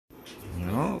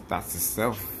That's a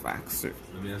self-vaxxer.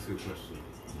 Let me ask you a question.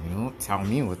 You know, tell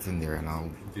me what's in there and I'll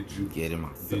get it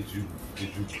myself. Did you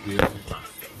build your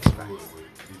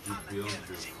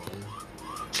phone?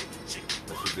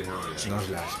 That's what they have. Non, je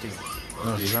l'ai acheté.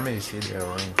 Non, j'ai jamais essayé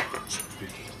d'héroïne.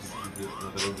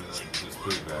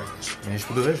 Mais je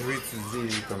voudrais, je veux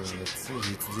étudier comme médecine.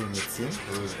 J'ai étudié médecine.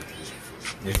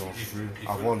 Mais genre, je veux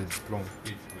avoir le diplôme.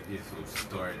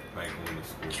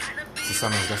 C'est ça,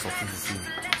 mais je dois sortir d'ici.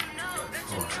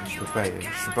 Je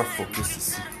peux pas focus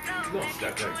ici.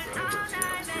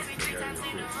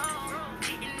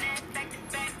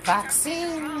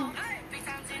 Vaccine!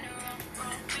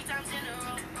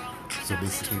 So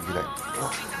basically be like,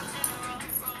 oh.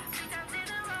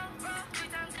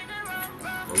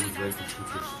 What would you like to shoot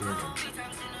your sternum?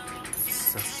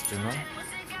 Ça, sternum?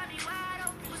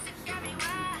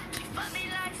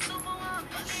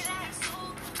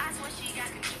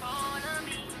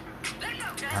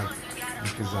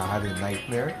 Because I had a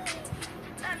nightmare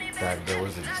that there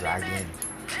was a dragon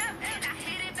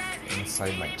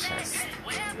inside my chest.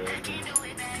 Yeah.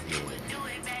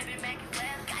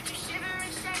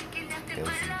 There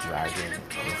was a dragon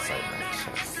inside my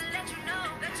chest.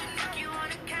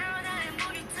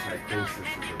 Psychosis is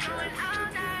a bad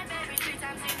shit.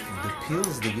 The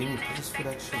pills, they gave me pills for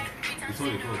that shit. It's what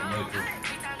it calls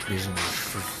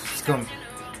C'est comme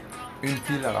une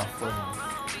pile à la fois.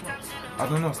 Ah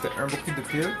non, c'était un bouquet de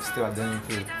piles, c'était la dernière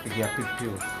pile. Il n'y a plus de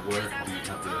piles.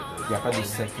 Il n'y a pas de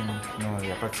second, non, il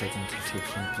n'y a pas de second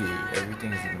prescription pill.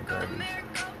 Everything is in the garbage.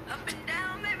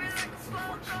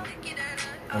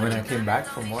 And when I came back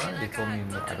from work, they told me,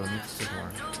 no, I don't need to take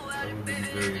more. That would be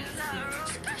very interesting.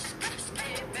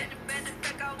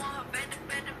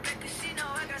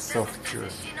 Self-cure.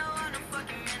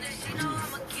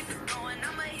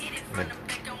 Like,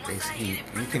 basically,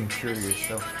 you can cure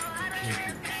yourself.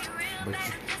 But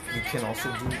you can also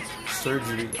do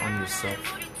surgery on yourself.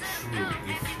 True,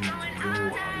 if you know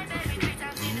how to do shit.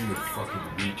 You need a fucking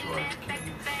retard, you can't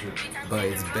do shit. But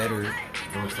it's better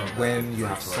when you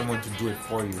have someone to do it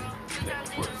for you. Yeah, of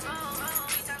course.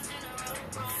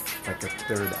 Like a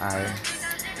third eye.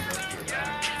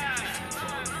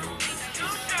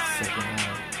 Second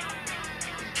eye.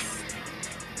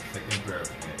 Second pair of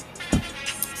hands.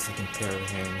 Second pair of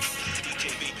hands.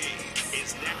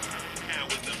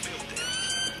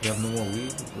 You have no more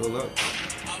weed? Roll up.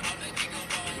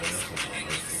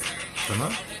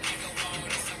 Comment?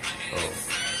 Oh.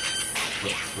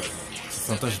 Ça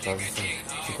fait longtemps que j'ai pas vu ça.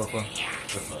 C'est quoi?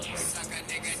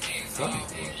 Ça?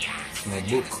 C'est mon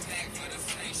book.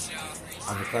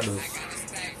 Avocados.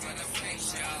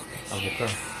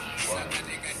 Avocat.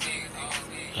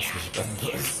 Parce que j'ai pas de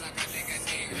buzz.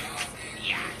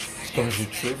 C'est comme je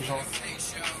trip, genre.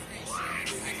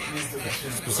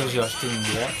 C'est pour ça que j'ai acheté une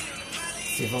boîte.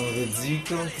 C'est vendredi,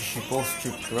 comme, puis je suis pas au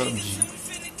strip club.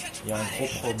 Il y a un gros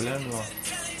problème, là.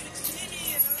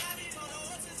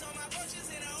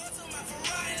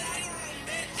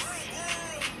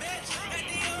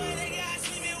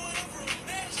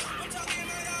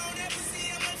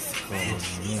 I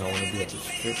want to be at the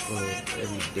strip club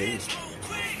every day.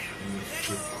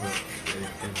 Strip club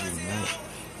every night.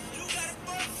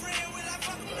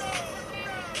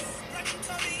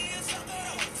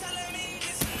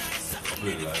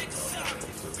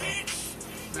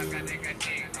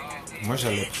 Moi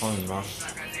j'allais prendre une marche.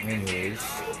 Anyways,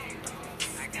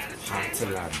 hot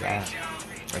till I die.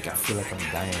 Like I feel like I'm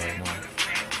dying right now.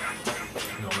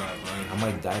 I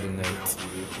might die tonight.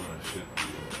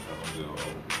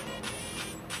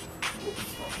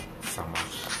 Ça marche.